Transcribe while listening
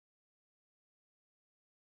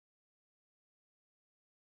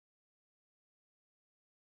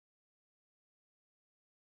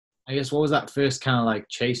I guess what was that first kind of like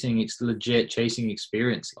chasing, it's legit chasing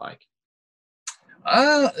experience like?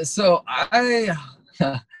 So I,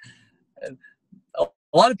 a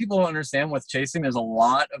lot of people don't understand with chasing. There's a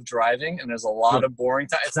lot of driving and there's a lot of boring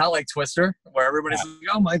time. It's not like Twister where everybody's like,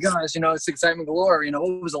 oh my gosh, it's excitement galore.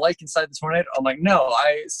 What was it like inside the tornado? I'm like, no,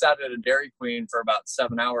 I sat at a Dairy Queen for about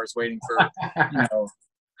 7 hours waiting for,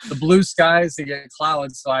 the blue skies to get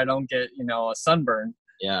clouds so I don't get, a sunburn.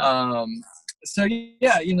 Yeah. So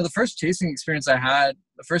yeah, the first chasing experience I had,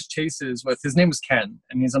 the first chases with, his name was Ken,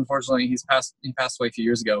 and he passed away a few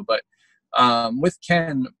years ago. But with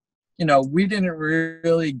Ken, we didn't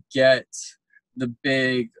really get the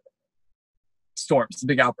big storms, the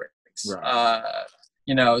big outbreaks. Right.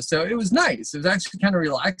 So it was nice. It was actually kind of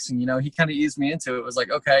relaxing. He kind of eased me into it. It was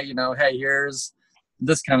like, okay, hey, here's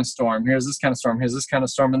this kind of storm, here's this kind of storm, here's this kind of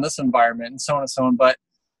storm in this environment, and so on and so on. But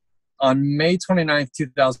on May 29th,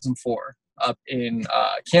 2004, up in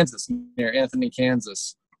Kansas, near Anthony,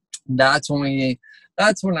 Kansas, that's when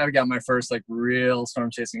I got my first like real storm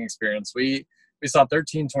chasing experience. We saw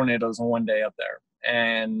 13 tornadoes in one day up there,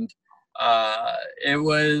 and it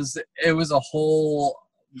was a whole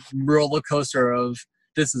roller coaster of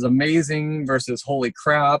this is amazing versus holy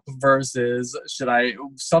crap versus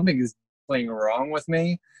something is playing wrong with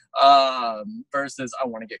me versus I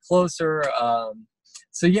want to get closer.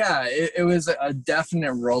 So yeah, it was a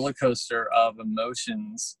definite roller coaster of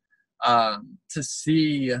emotions to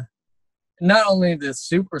see not only the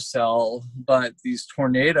supercell, but these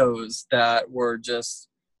tornadoes that were just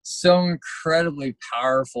so incredibly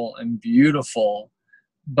powerful and beautiful,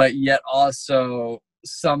 but yet also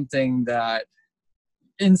something that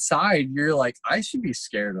inside you're like, I should be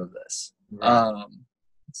scared of this. Right.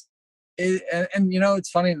 It's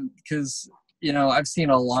funny because, I've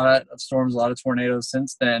seen a lot of storms, a lot of tornadoes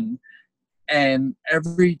since then, and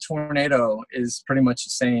every tornado is pretty much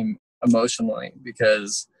the same emotionally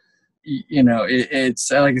because,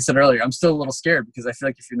 it's like I said earlier, I'm still a little scared because I feel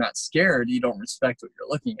like if you're not scared, you don't respect what you're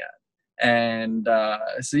looking at. And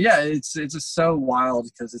so yeah, it's just so wild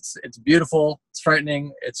because it's beautiful, it's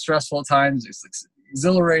frightening, it's stressful at times, it's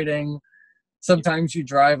exhilarating. Sometimes you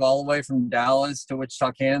drive all the way from Dallas to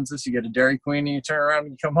Wichita, Kansas, you get a Dairy Queen and you turn around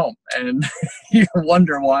and you come home and you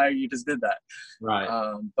wonder why you just did that. Right.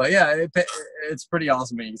 But yeah, it's pretty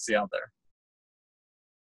awesome what you see out there.